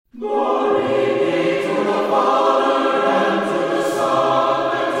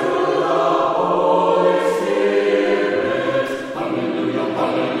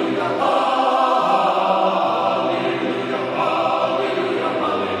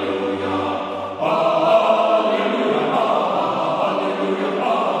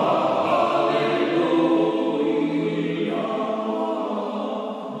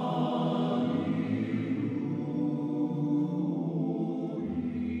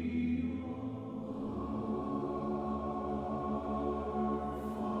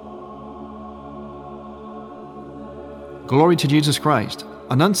Glory to Jesus Christ.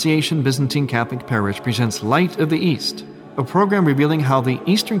 Annunciation Byzantine Catholic Parish presents Light of the East, a program revealing how the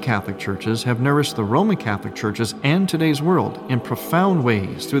Eastern Catholic churches have nourished the Roman Catholic churches and today's world in profound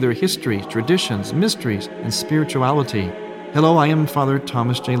ways through their histories, traditions, mysteries, and spirituality. Hello, I am Father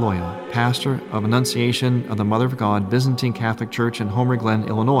Thomas J. Loya, pastor of Annunciation of the Mother of God Byzantine Catholic Church in Homer Glen,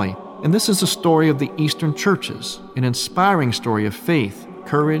 Illinois. And this is a story of the Eastern churches, an inspiring story of faith,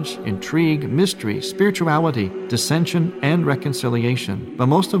 courage, intrigue, mystery, spirituality, dissension, and reconciliation. But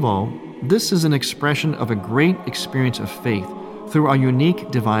most of all, this is an expression of a great experience of faith through our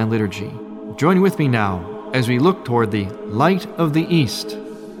unique divine liturgy. Join with me now as we look toward the Light of the East.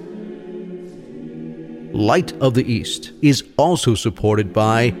 Light of the East is also supported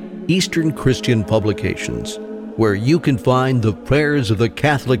by Eastern Christian Publications, where you can find the prayers of the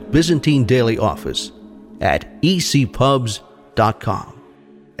Catholic Byzantine Daily Office at ecpubs.com.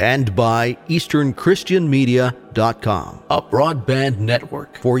 And by EasternChristianMedia.com, a broadband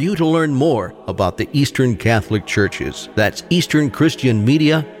network for you to learn more about the Eastern Catholic Churches. That's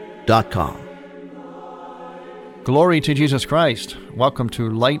EasternChristianMedia.com. Glory to Jesus Christ. Welcome to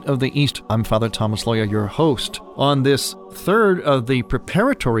Light of the East. I'm Father Thomas Loya, your host. On this third of the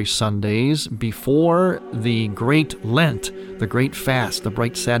preparatory Sundays before the Great Lent, the Great Fast, the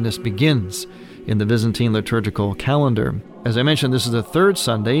Bright Sadness begins in the Byzantine liturgical calendar. As I mentioned, this is the third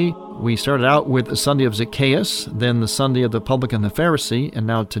Sunday. We started out with the Sunday of Zacchaeus, then the Sunday of the Publican and the Pharisee, and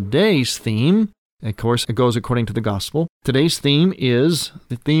now today's theme, of course, it goes according to the Gospel. Today's theme is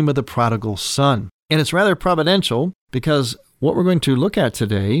the theme of the prodigal son. And it's rather providential because what we're going to look at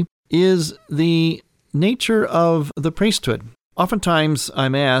today is the nature of the priesthood. Oftentimes,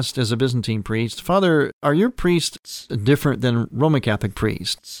 I'm asked as a Byzantine priest, Father, are your priests different than Roman Catholic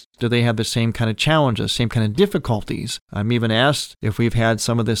priests? Do they have the same kind of challenges, same kind of difficulties? I'm even asked if we've had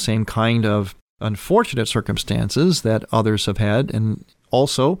some of the same kind of unfortunate circumstances that others have had, and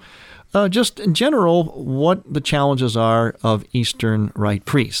also, just in general, what the challenges are of Eastern Rite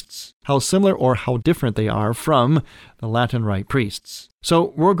priests, how similar or how different they are from the Latin Rite priests.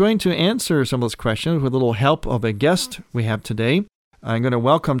 So we're going to answer some of those questions with a little help of a guest we have today. I'm going to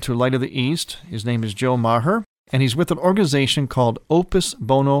welcome to Light of the East. His name is Joe Maher, and he's with an organization called Opus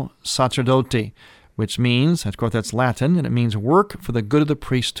Bono Sacerdoti, which means, of course, that's Latin, and it means work for the good of the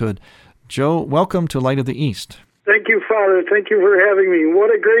priesthood. Joe, welcome to Light of the East. Thank you, Father. Thank you for having me. What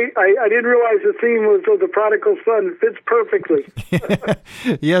a great... I didn't realize the theme was of the prodigal son. It fits perfectly.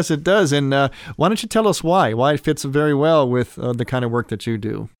 Yes, it does. And why don't you tell us why it fits very well with the kind of work that you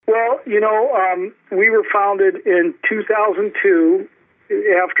do? Well, we were founded in 2002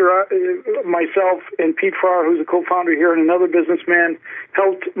 after myself and Pete Farrar, who's a co-founder here, and another businessman,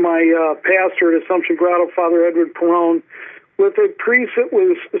 helped my pastor at Assumption Grotto, Father Edward Perone, with a priest that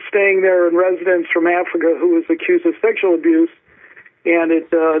was staying there in residence from Africa who was accused of sexual abuse, and it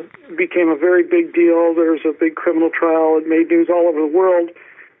became a very big deal. There was a big criminal trial. It made news all over the world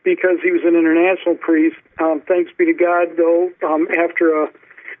because he was an international priest. Thanks be to God, though, after a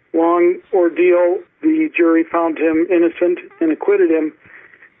long ordeal, the jury found him innocent and acquitted him.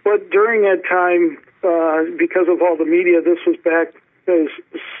 But during that time, because of all the media, this was back, as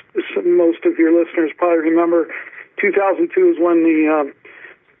most of your listeners probably remember, 2002 is when the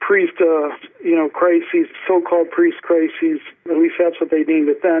priest, crises, so-called priest crises, at least that's what they named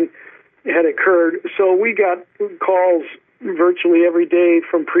it then, had occurred. So we got calls virtually every day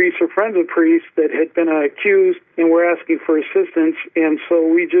from priests or friends of priests that had been accused and were asking for assistance. And so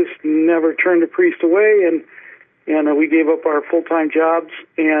we just never turned a priest away, and we gave up our full-time jobs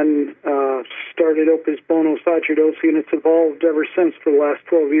and started Opus Bono Sacerdosi, and it's evolved ever since for the last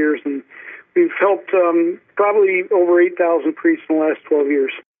 12 years. And we've helped probably over 8,000 priests in the last 12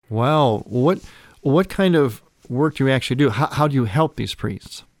 years. Wow. What kind of work do you actually do? How do you help these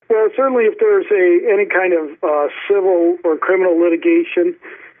priests? Well, certainly if there's any kind of civil or criminal litigation,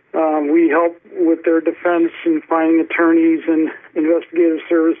 we help with their defense and finding attorneys and investigative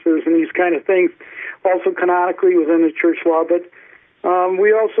services and these kind of things, also canonically within the church law. But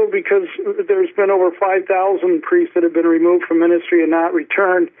we also, because there's been over 5,000 priests that have been removed from ministry and not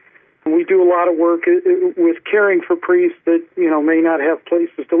returned, we do a lot of work with caring for priests that, may not have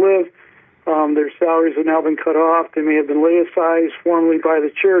places to live. Their salaries have now been cut off. They may have been laicized formally by the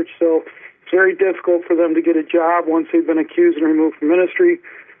church. So it's very difficult for them to get a job once they've been accused and removed from ministry.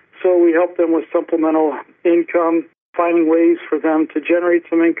 So we help them with supplemental income, finding ways for them to generate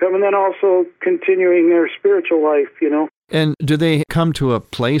some income, and then also continuing their spiritual life, And do they come to a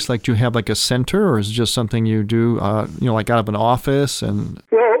place, like do you have like a center, or is it just something you do, like out of an office? And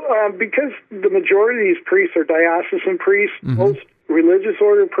Well, because the majority of these priests are diocesan priests, most religious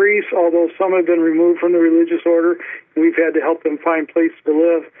order priests, although some have been removed from the religious order, and we've had to help them find places to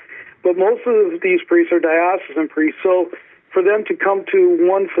live. But most of these priests are diocesan priests, so for them to come to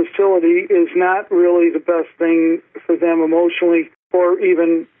one facility is not really the best thing for them emotionally, or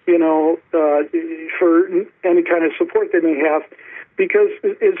even, for any kind of support they may have, because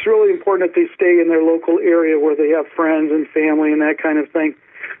it's really important that they stay in their local area where they have friends and family and that kind of thing.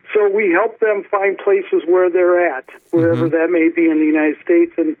 So we help them find places where they're at, wherever that may be in the United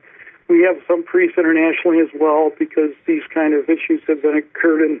States, and we have some priests internationally as well, because these kind of issues have been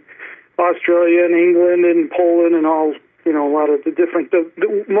occurred in Australia and England and Poland and all, a lot of the different,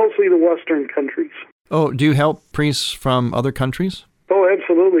 mostly the Western countries. Oh, do you help priests from other countries? Oh,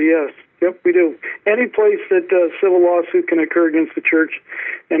 absolutely, yes. Yep, we do. Any place that civil lawsuit can occur against the church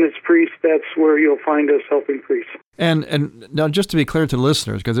and its priests, that's where you'll find us helping priests. And now, just to be clear to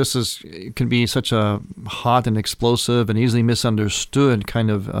listeners, because it can be such a hot and explosive and easily misunderstood kind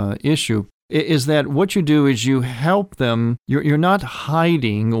of issue, is that what you do is you help them. You're not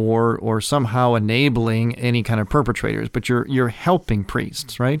hiding or somehow enabling any kind of perpetrators, but you're helping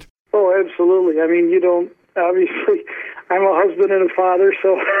priests, right? Oh, absolutely. I mean, you don't, obviously, I'm a husband and a father,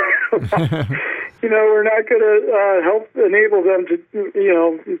 so, we're not going to help enable them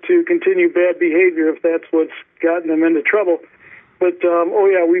to continue bad behavior if that's what's gotten them into trouble. But,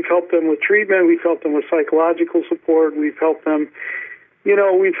 we've helped them with treatment. We've helped them with psychological support. We've helped them,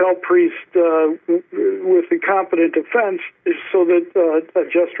 we've helped priests with a competent defense so that a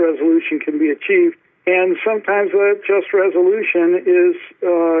just resolution can be achieved. And sometimes that just resolution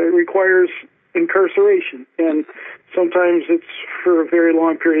requires incarceration, and sometimes it's for a very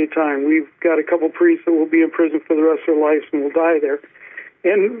long period of time. We've got a couple priests that will be in prison for the rest of their lives and will die there.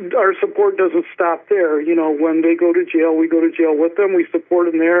 And our support doesn't stop there. When they go to jail, we go to jail with them. We support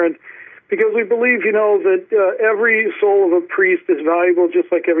them there, and because we believe, that every soul of a priest is valuable, just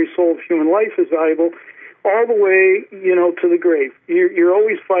like every soul of human life is valuable, all the way, to the grave. You're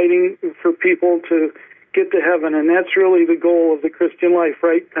always fighting for people to get to heaven, and that's really the goal of the Christian life,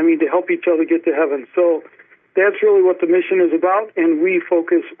 right? I mean, to help each other get to heaven. So that's really what the mission is about, and we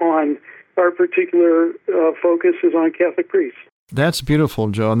focus on, our particular focus is on Catholic priests. That's beautiful,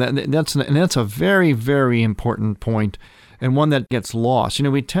 Joe, and that's a very, very important point, and one that gets lost.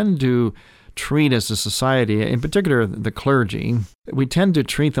 We tend to treat as a society, in particular the clergy, we tend to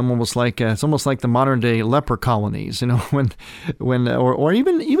treat them almost like it's almost like the modern day leper colonies. Or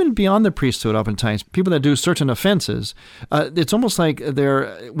even beyond the priesthood. Oftentimes, people that do certain offenses, it's almost like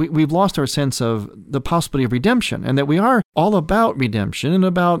we've lost our sense of the possibility of redemption, and that we are all about redemption and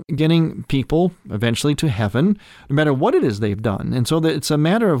about getting people eventually to heaven, no matter what it is they've done. And so that it's a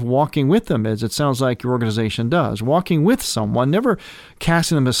matter of walking with them, as it sounds like your organization does, walking with someone, never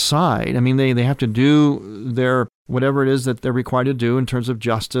casting them aside. I mean, they have to do their whatever it is that they're required to do in terms of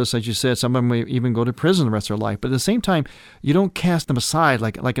justice. As you said, some of them may even go to prison the rest of their life. But at the same time, you don't cast them aside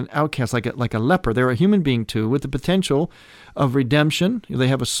like an outcast, like a leper. They're a human being too, with the potential of redemption. They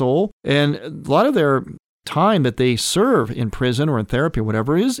have a soul. And a lot of their time that they serve in prison or in therapy or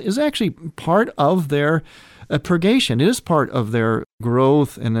whatever is actually part of their purgation. It is part of their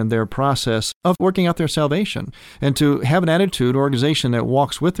growth and in their process of working out their salvation. And to have an attitude, organization that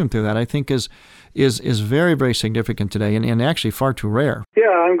walks with them through that, I think is very, very significant today, and actually far too rare. Yeah,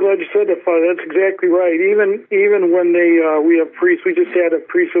 I'm glad you said that, Father. That's exactly right. Even when we have priests, we just had a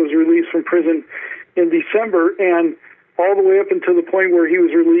priest who was released from prison in December, and all the way up until the point where he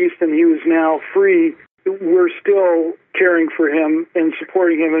was released and he was now free, we're still caring for him and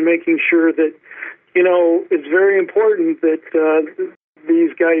supporting him and making sure that, it's very important that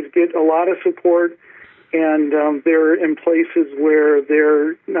these guys get a lot of support, and they're in places where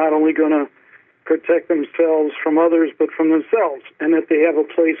they're not only going to protect themselves from others, but from themselves, and that they have a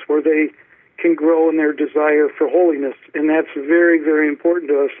place where they can grow in their desire for holiness, and that's very, very important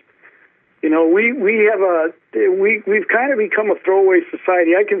to us. We've kind of become a throwaway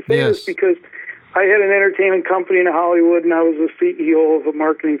society. I can say this because I had an entertainment company in Hollywood, and I was the CEO of a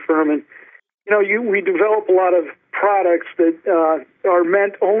marketing firm, and we develop a lot of products that are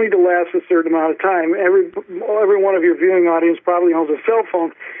meant only to last a certain amount of time. Every one of your viewing audience probably owns a cell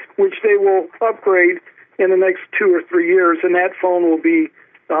phone, which they will upgrade in the next 2 or 3 years, and that phone will be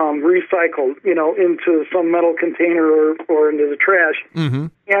recycled, into some metal container or into the trash. Mm-hmm.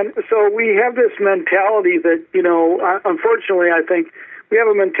 And so we have this mentality that, unfortunately, I think we have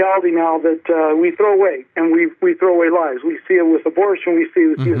a mentality now that we throw away, and we throw away lives. We see it with abortion, we see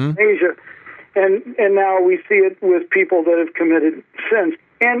it with euthanasia. And now we see it with people that have committed sins.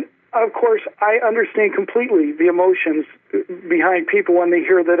 And, of course, I understand completely the emotions behind people when they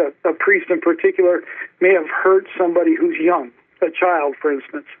hear that a priest in particular may have hurt somebody who's young a child, for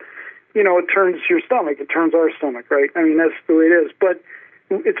instance, it turns your stomach. It turns our stomach, right? I mean, that's the way it is. But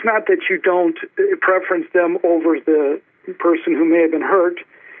it's not that you don't preference them over the person who may have been hurt.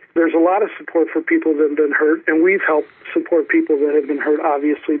 There's a lot of support for people that have been hurt, and we've helped support people that have been hurt,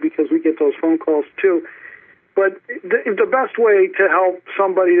 obviously, because we get those phone calls, too. But the best way to help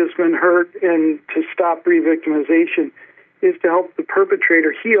somebody that's been hurt and to stop re-victimization is to help the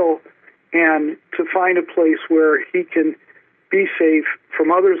perpetrator heal and to find a place where he can be safe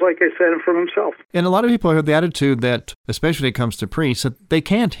from others, like I said, and from himself. And a lot of people have the attitude that, especially when it comes to priests, that they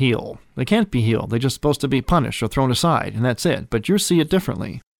can't heal. They can't be healed. They're just supposed to be punished or thrown aside, and that's it. But you see it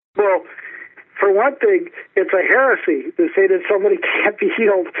differently. Well, for one thing, it's a heresy to say that somebody can't be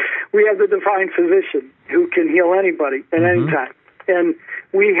healed. We have the divine physician who can heal anybody at any time. And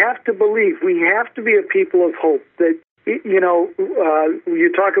we have to believe, we have to be a people of hope that,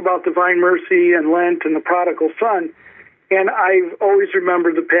 you talk about divine mercy and Lent and the prodigal son. And I've always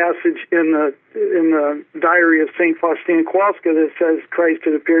remembered the passage in the diary of St. Faustina Kowalska that says Christ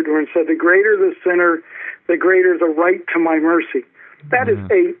had appeared to her and said, "The greater the sinner, the greater the right to my mercy." That is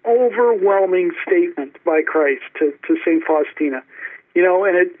an overwhelming statement by Christ to St. Faustina.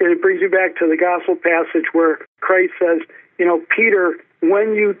 And it brings you back to the gospel passage where Christ says, Peter,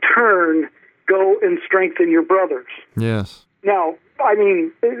 when you turn, go and strengthen your brothers. Yes. Now, I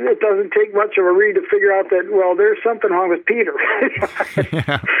mean, it doesn't take much of a read to figure out that, well, there's something wrong with Peter.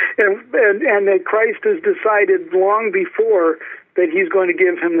 Yeah. And that Christ has decided long before that he's going to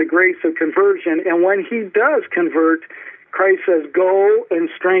give him the grace of conversion. And when he does convert, Christ says, go and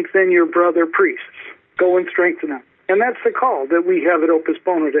strengthen your brother priests. Go and strengthen them. And that's the call that we have at Opus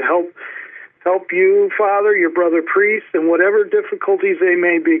Bono, to help you, Father, your brother priests, and whatever difficulties they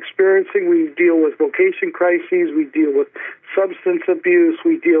may be experiencing. We deal with vocation crises, we deal with substance abuse,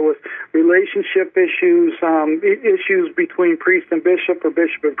 we deal with relationship issues, issues between priest and bishop or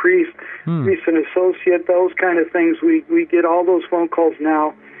bishop and priest, priest and associate, those kind of things. We get all those phone calls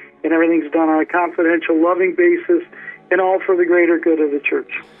now, and everything's done on a confidential, loving basis, and all for the greater good of the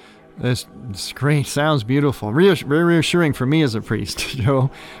church. That's great. Sounds beautiful. Very reassuring for me as a priest,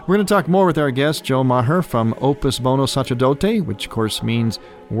 Joe. We're going to talk more with our guest, Joe Maher from Opus Bono Sacerdote, which, of course, means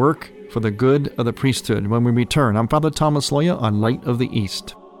work for the good of the priesthood. When we return, I'm Father Thomas Loya on Light of the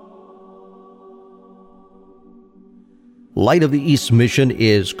East. Light of the East's mission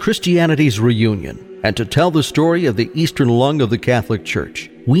is Christianity's reunion. And to tell the story of the Eastern lung of the Catholic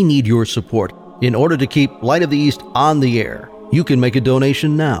Church, we need your support in order to keep Light of the East on the air. You can make a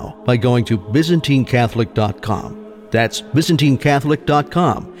donation now by going to ByzantineCatholic.com. That's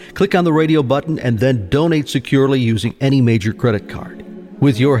ByzantineCatholic.com. Click on the radio button and then donate securely using any major credit card.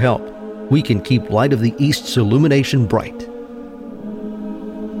 With your help, we can keep Light of the East's illumination bright.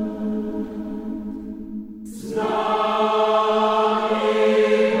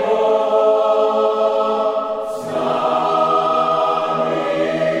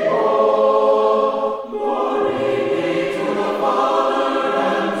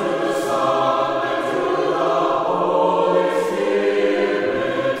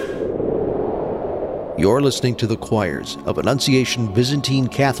 You're listening to the choirs of Annunciation Byzantine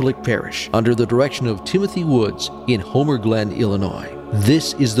Catholic Parish under the direction of Timothy Woods in Homer Glen, Illinois.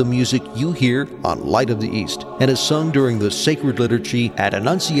 This is the music you hear on Light of the East and is sung during the sacred liturgy at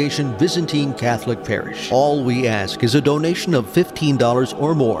Annunciation Byzantine Catholic Parish. All we ask is a donation of $15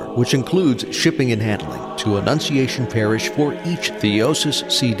 or more, which includes shipping and handling, to Annunciation Parish for each Theosis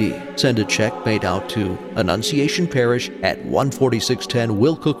CD. Send a check made out to Annunciation Parish at 14610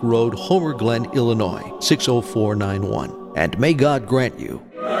 Wilcook Road, Homer Glen, Illinois, 60491. And may God grant you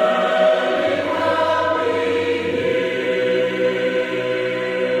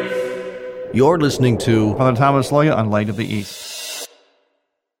You're listening to Father Thomas Loya on Light of the East.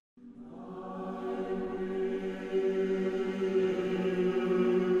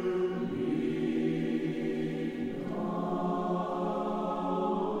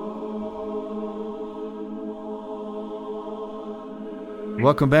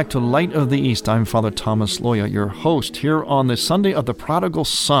 Welcome back to Light of the East. I'm Father Thomas Loya, your host here on the Sunday of the Prodigal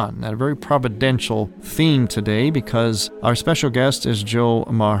Son, a very providential theme today because our special guest is Joe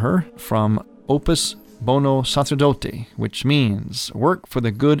Maher from Opus Bono Sacerdote, which means work for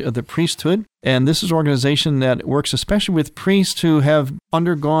the good of the priesthood. And this is an organization that works especially with priests who have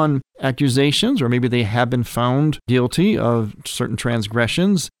undergone accusations, or maybe they have been found guilty of certain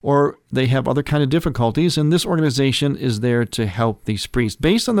transgressions, or they have other kind of difficulties. And this organization is there to help these priests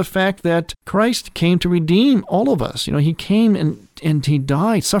based on the fact that Christ came to redeem all of us. He came and he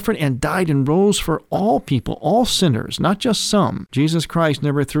died, suffered and died and rose for all people, all sinners, not just some. Jesus Christ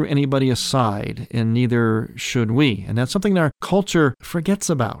never threw anybody aside, and neither should we. And that's something that our culture forgets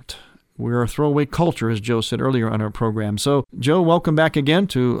about. We're a throwaway culture, as Joe said earlier on our program. So, Joe, welcome back again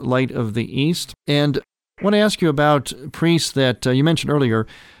to Light of the East. And I want to ask you about priests that you mentioned earlier,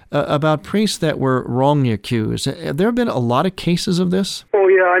 about priests that were wrongly accused. Have there been a lot of cases of this? Oh,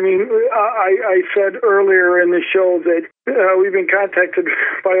 yeah. I said earlier in the show that we've been contacted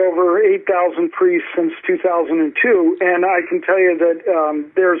by over 8,000 priests since 2002, and I can tell you that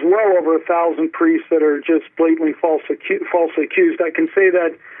there's well over 1,000 priests that are just blatantly falsely accused. I can say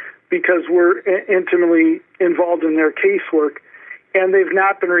that because we're intimately involved in their casework, and they've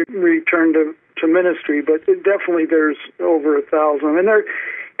not been returned to ministry, but definitely there's over 1,000.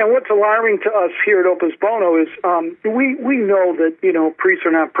 And what's alarming to us here at Opus Bono is we know that, priests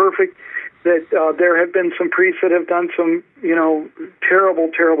are not perfect, that there have been some priests that have done some, terrible,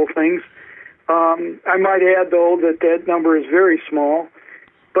 terrible things. I might add, though, that number is very small,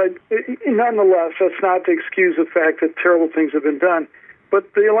 but nonetheless, that's not to excuse the fact that terrible things have been done. But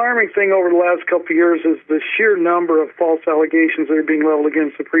the alarming thing over the last couple of years is the sheer number of false allegations that are being leveled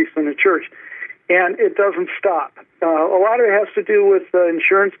against the priests in the church. And it doesn't stop. A lot of it has to do with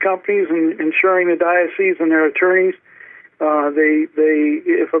insurance companies and insuring the diocese and their attorneys.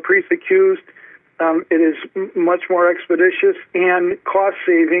 If a priest accused, it is much more expeditious and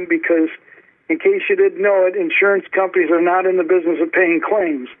cost-saving because, in case you didn't know it, insurance companies are not in the business of paying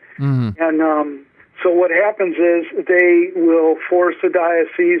claims. Mm-hmm. And so what happens is they will force the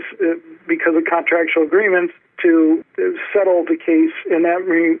diocese, because of contractual agreements, to settle the case, and that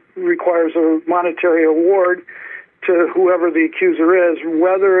requires a monetary award to whoever the accuser is,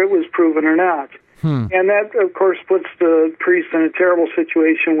 whether it was proven or not. And that, of course, puts the priest in a terrible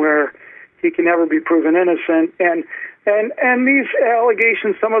situation where he can never be proven innocent. And these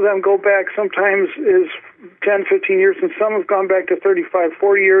allegations, some of them go back sometimes is 10, 15 years, and some have gone back to 35,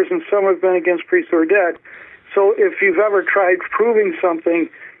 40 years, and some have been against priests who are dead. So if you've ever tried proving something,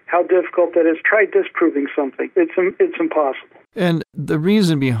 how difficult that is, try disproving something. It's impossible. And the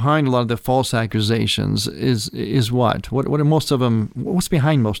reason behind a lot of the false accusations is what? What are most of them? What's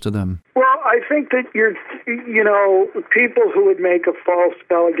behind most of them? Well, I think that people who would make a false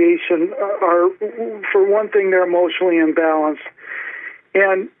allegation are, for one thing, they're emotionally imbalanced,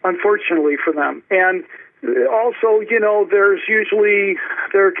 and unfortunately for them, and also, there's usually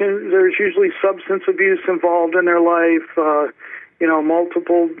substance abuse involved in their life.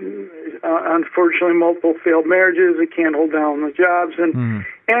 Unfortunately, multiple failed marriages. They can't hold down the jobs. And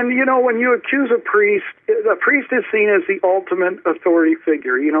when you accuse a priest is seen as the ultimate authority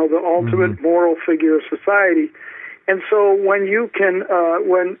figure, the ultimate moral figure of society. And so when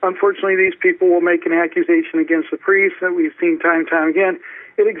when unfortunately these people will make an accusation against the priest that we've seen time and time again,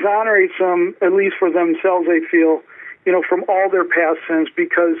 it exonerates them, at least for themselves, they feel, from all their past sins,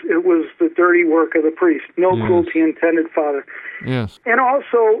 because it was the dirty work of the priest. No cruelty intended, Father. Yes. And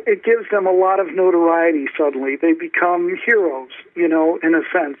also, it gives them a lot of notoriety suddenly. They become heroes, in a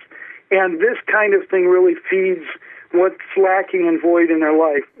sense. And this kind of thing really feeds what's lacking and void in their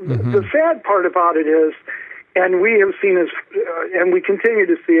life. Mm-hmm. The sad part about it is, and we have seen this, and we continue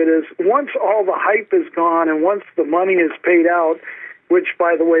to see it, is once all the hype is gone and once the money is paid out, which,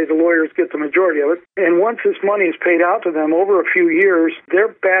 by the way, the lawyers get the majority of it. And once this money is paid out to them over a few years, they're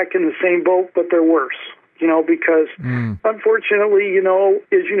back in the same boat, but they're worse, because unfortunately,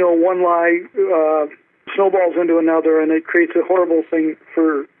 one lie snowballs into another, and it creates a horrible thing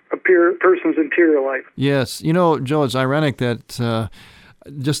for a person's interior life. Yes. Joe, it's ironic that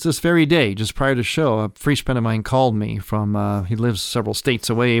just this very day, just prior to the show, a priest friend of mine called me from, he lives several states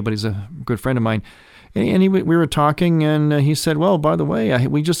away, but he's a good friend of mine. And we were talking, and he said, well, by the way,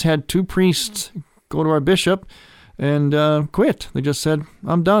 we just had 2 priests go to our bishop and quit. They just said,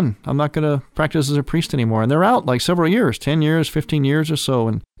 I'm done. I'm not going to practice as a priest anymore. And they're out like several years, 10 years, 15 years or so.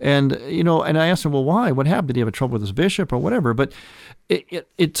 And I asked him, well, why? What happened? Did he have trouble with his bishop or whatever? But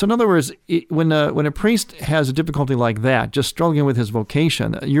it's in other words, when a priest has a difficulty like that, just struggling with his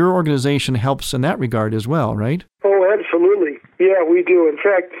vocation, your organization helps in that regard as well, right? Oh, absolutely. Yeah, we do. In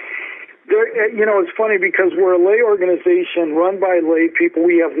fact, It's funny because we're a lay organization run by lay people.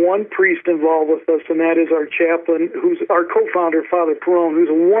 We have one priest involved with us, and that is our chaplain, who's our co-founder, Father Perone, who's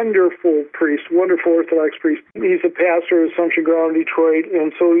a wonderful priest, wonderful Orthodox priest. He's a pastor at Assumption Ground in Detroit,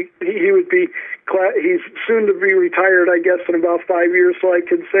 and so he would be, he's soon to be retired, I guess, in about 5 years, so I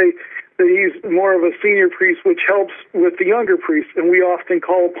could say that he's more of a senior priest, which helps with the younger priests, and we often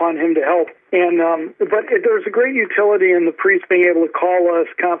call upon him to help. And but there's a great utility in the priest being able to call us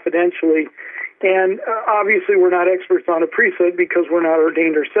confidentially. And obviously, we're not experts on a priesthood because we're not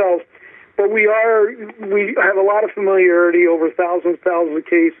ordained ourselves. But we have a lot of familiarity over thousands of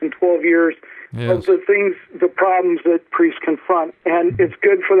cases in 12 years of the problems that priests confront. And it's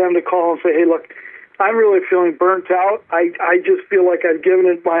good for them to call and say, hey, look, I'm really feeling burnt out. I just feel like I've given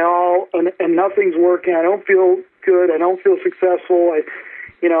it my all, and nothing's working. I don't feel good. I don't feel successful.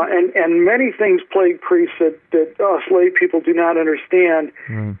 And many things plague priests that us lay people do not understand,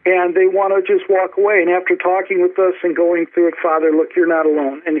 and they want to just walk away. And after talking with us and going through it, Father, look, you're not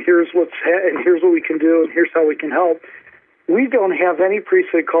alone, and here's what we can do, and here's how we can help. We don't have any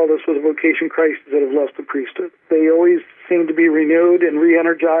priests that called us with a vocation crisis that have left the priesthood. They always seem to be renewed and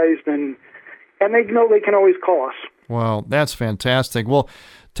re-energized, and they know they can always call us. Well, that's fantastic. Well,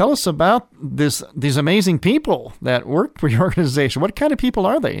 tell us about these amazing people that work for your organization. What kind of people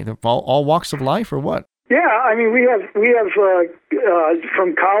are they? All walks of life, or what? Yeah, I mean, we have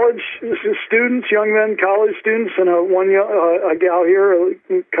from college students, young men, college students, and a gal here,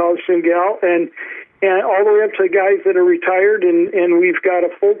 a college student gal, and all the way up to guys that are retired, and we've got a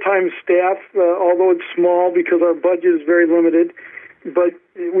full-time staff, although it's small because our budget is very limited. But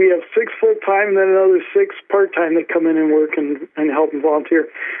we have 6 full-time and then another 6 part-time that come in and work and help and volunteer.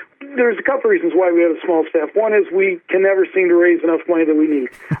 There's a couple reasons why we have a small staff. One is we can never seem to raise enough money that we need,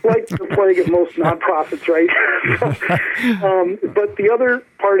 like the plague of most nonprofits, right? But the other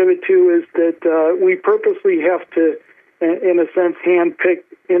part of it, too, is that we purposely have to, in a sense, hand-pick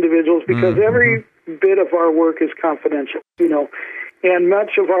individuals because every bit of our work is confidential, and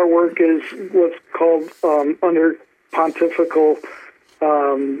much of our work is what's called under pontifical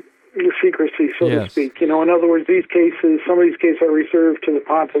secrecy, so to speak. In other words, some of these cases are reserved to the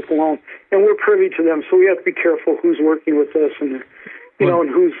pontiff alone, and we're privy to them, so we have to be careful who's working with us and and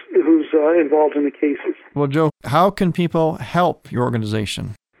who's involved in the cases. Well, Joe, how can people help your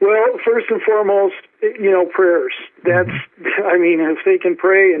organization? Well, first and foremost, prayers. That's, if they can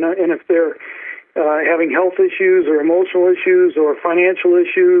pray, and if they're having health issues or emotional issues or financial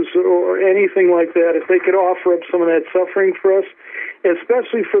issues or anything like that, if they could offer up some of that suffering for us,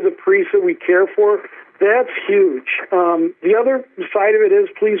 especially for the priests that we care for, that's huge. The other side of it is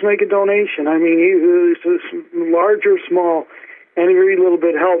please make a donation. It's large or small, any very little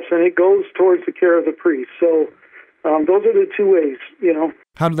bit helps, and it goes towards the care of the priest. So those are the 2 ways,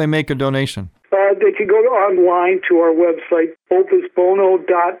 How do they make a donation? They could go online to our website,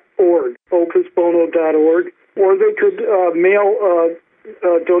 opusbono.org, opusbono.org, or they could mail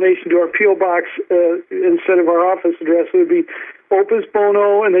a donation to our P.O. Box instead of our office address. It would be Opus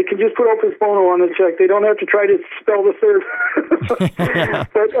Bono, and they can just put Opus Bono on the check. They don't have to try to spell the third.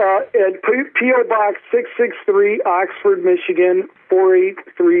 But at P.O. Box 663, Oxford, Michigan,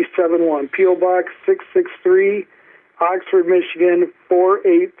 48371. P.O. Box 663, Oxford, Michigan,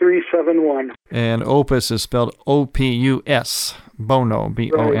 48371. And Opus is spelled O-P-U-S, Bono,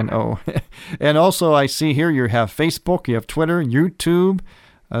 B-O-N-O. Right. And also, I see here you have Facebook, you have Twitter, YouTube.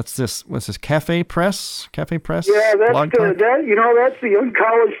 What's this, Cafe Press? Yeah, that's that's the young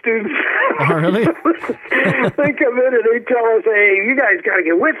college students. Oh, really? They come in and they tell us, hey, you guys got to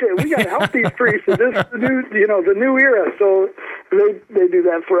get with it. We got to help these priests. This is the new era. So they do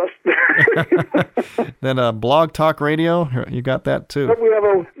that for us. Then Blog Talk Radio, you got that too. We have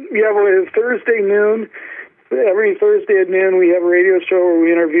a Thursday noon. Every Thursday at noon, we have a radio show where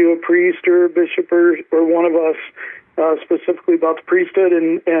we interview a priest or a bishop or one of us, specifically about the priesthood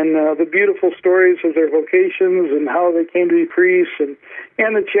and the beautiful stories of their vocations and how they came to be priests and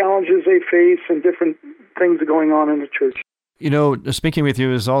the challenges they face and different things going on in the church. Speaking with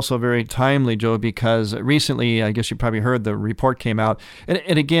you is also very timely, Joe, because recently, I guess you probably heard the report came out.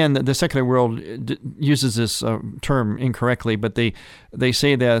 And again, the secular world uses this term incorrectly, but they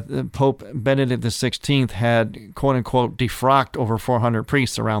say that Pope Benedict XVI had, quote unquote, defrocked over 400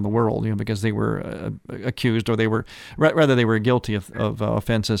 priests around the world, because they were accused or they were guilty of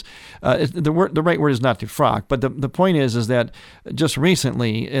offenses. The right word is not defrock, but the point is that just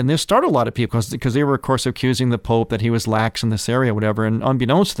recently, and this started a lot of people because they were, of course, accusing the Pope that he was lax in this area, whatever, and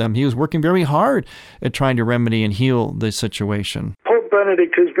unbeknownst to them, he was working very hard at trying to remedy and heal the situation. Pope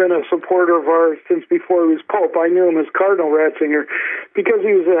Benedict has been a supporter of ours since before he was Pope. I knew him as Cardinal Ratzinger because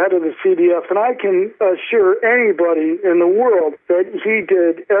he was the head of the CDF, and I can assure anybody in the world that he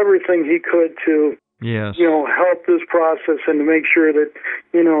did everything he could to, help this process and to make sure that,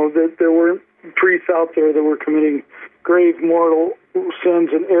 that there weren't priests out there that were committing grave mortal sins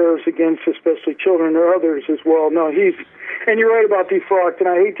and errors against especially children or others as well. No, and you're right about defrocked, and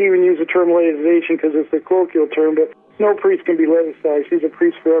I hate to even use the term laicization because it's a colloquial term, but no priest can be laicized. He's a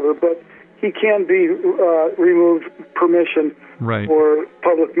priest forever, but he can be removed permission for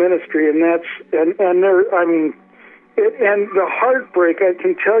public ministry, and the heartbreak, I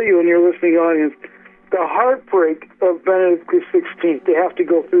can tell you in your listening audience, the heartbreak of Benedict XVI to have to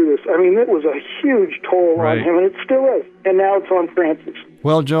go through this. I mean, it was a huge toll on him, and it still is. And now it's on Francis.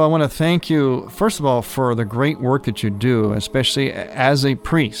 Well, Joe, I want to thank you, first of all, for the great work that you do, especially as a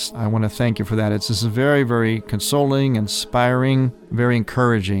priest. I want to thank you for that. It's just very, very consoling, inspiring, very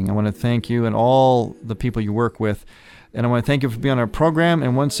encouraging. I want to thank you and all the people you work with. And I want to thank you for being on our program.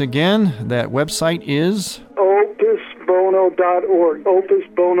 And once again, that website is opusbono.org,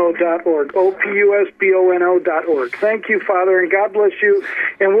 opusbono.org, opusbono.org. Thank you, Father, and God bless you.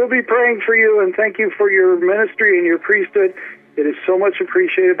 And we'll be praying for you, and thank you for your ministry and your priesthood. It is so much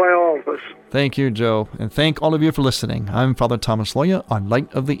appreciated by all of us. Thank you, Joe, and thank all of you for listening. I'm Father Thomas Loya on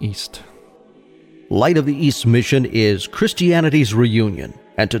Light of the East. Light of the East's mission is Christianity's reunion,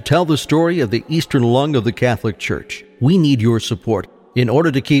 and to tell the story of the eastern lung of the Catholic Church, we need your support in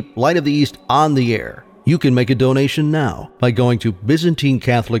order to keep Light of the East on the air. You can make a donation now by going to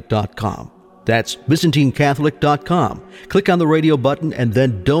ByzantineCatholic.com. That's ByzantineCatholic.com. Click on the radio button and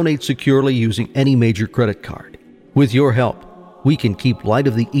then donate securely using any major credit card. With your help, we can keep Light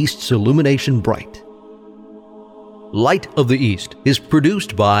of the East's illumination bright. Light of the East is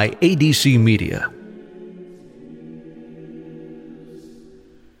produced by ADC Media.